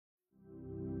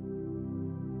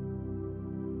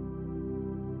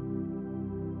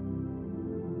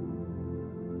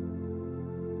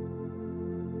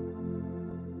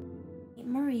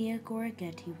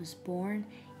Goretti was born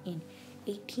in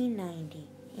 1890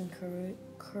 in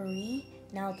Curie,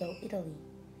 Naldo, Italy,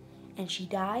 and she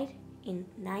died in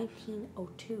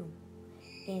 1902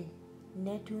 in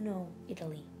Nettuno,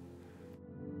 Italy.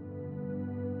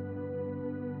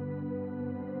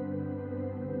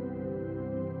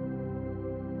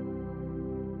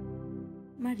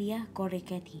 Maria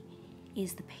Goretti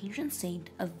is the patron saint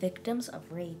of victims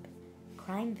of rape,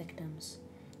 crime victims,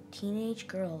 teenage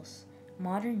girls,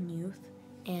 modern youth,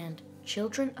 and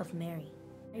children of Mary.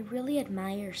 I really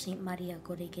admire Saint Maria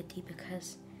Goretti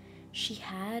because she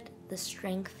had the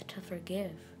strength to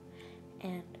forgive,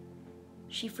 and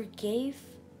she forgave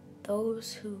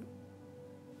those who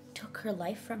took her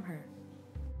life from her.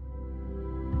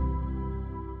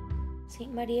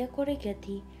 Saint Maria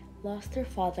Goretti lost her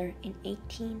father in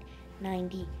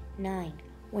 1899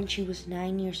 when she was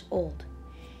 9 years old.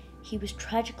 He was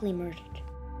tragically murdered.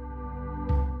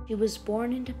 She was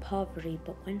born into poverty,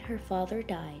 but when her father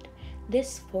died,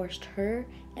 this forced her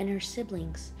and her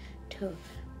siblings to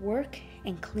work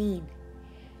and clean.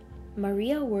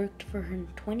 Maria worked for her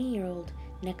 20-year-old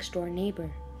next-door neighbor,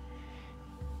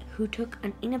 who took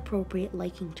an inappropriate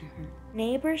liking to her. The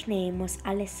neighbor's name was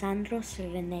Alessandro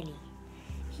Serenelli.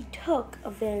 He took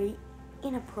a very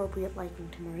inappropriate liking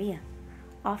to Maria,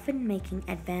 often making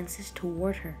advances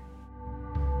toward her.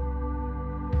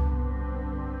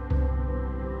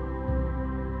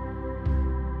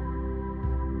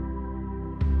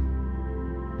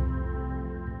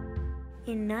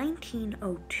 In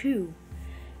 1902,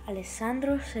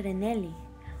 Alessandro Serenelli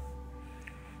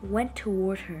went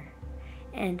toward her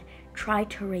and tried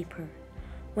to rape her.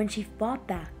 When she fought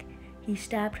back, he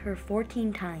stabbed her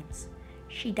 14 times.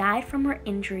 She died from her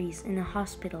injuries in a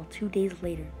hospital 2 days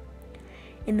later.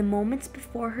 In the moments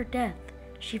before her death,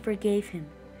 she forgave him.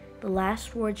 The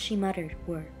last words she muttered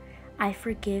were, "I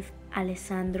forgive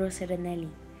Alessandro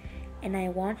Serenelli, and I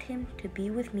want him to be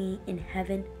with me in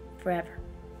heaven forever."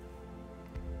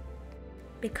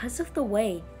 Because of the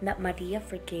way that Maria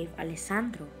forgave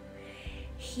Alessandro,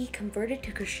 he converted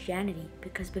to Christianity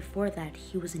because before that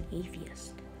he was an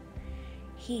atheist.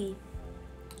 He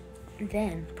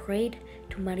then prayed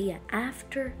to Maria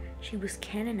after she was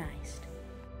canonized.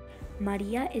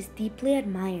 Maria is deeply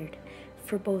admired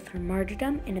for both her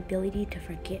martyrdom and ability to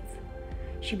forgive.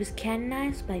 She was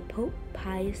canonized by Pope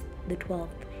Pius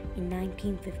XII in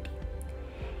 1950.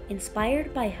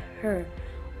 Inspired by her,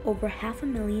 over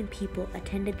 500,000 people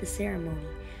attended the ceremony.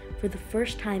 For the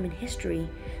first time in history,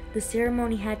 the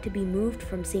ceremony had to be moved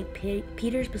from St.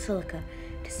 Peter's Basilica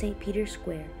to St. Peter's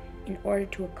Square in order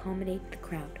to accommodate the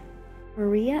crowd.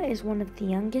 Maria is one of the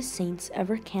youngest saints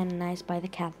ever canonized by the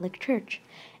Catholic Church,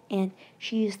 and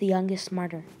she is the youngest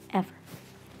martyr ever.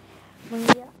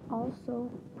 Maria also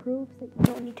proves that you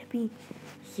don't need to be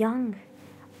young,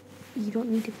 you don't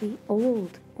need to be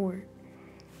old, or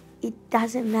it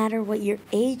doesn't matter what your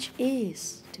age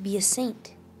is to be a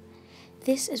saint.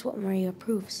 This is what Maria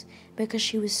proves, because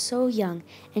she was so young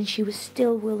and she was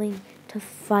still willing to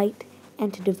fight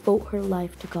and to devote her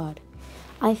life to God.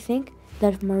 I think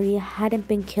that if Maria hadn't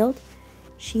been killed,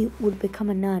 she would become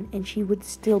a nun and she would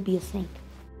still be a saint.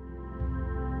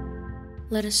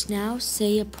 Let us now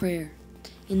say a prayer.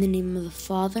 In the name of the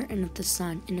Father, and of the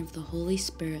Son, and of the Holy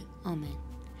Spirit. Amen.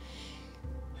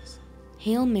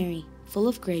 Hail Mary, full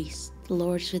of grace, the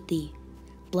Lord is with thee.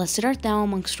 Blessed art thou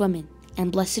amongst women,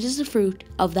 and blessed is the fruit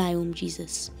of thy womb,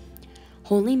 Jesus.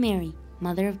 Holy Mary,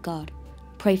 Mother of God,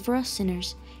 pray for us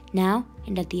sinners, now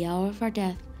and at the hour of our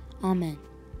death. Amen.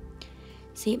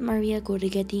 Saint Maria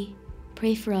Goretti,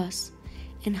 pray for us,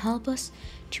 and help us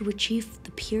to achieve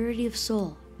the purity of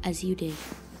soul as you did.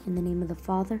 In the name of the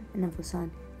Father, and of the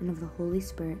Son, and of the Holy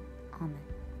Spirit. Amen.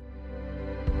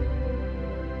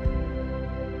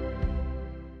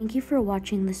 Thank you for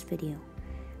watching this video.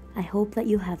 I hope that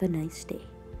you have a nice day.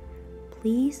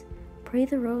 Please pray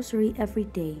the rosary every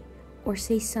day, or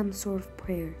say some sort of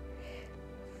prayer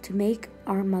to make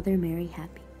our Mother Mary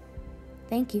happy.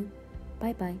 Thank you.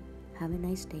 Bye-bye. Have a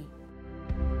nice day.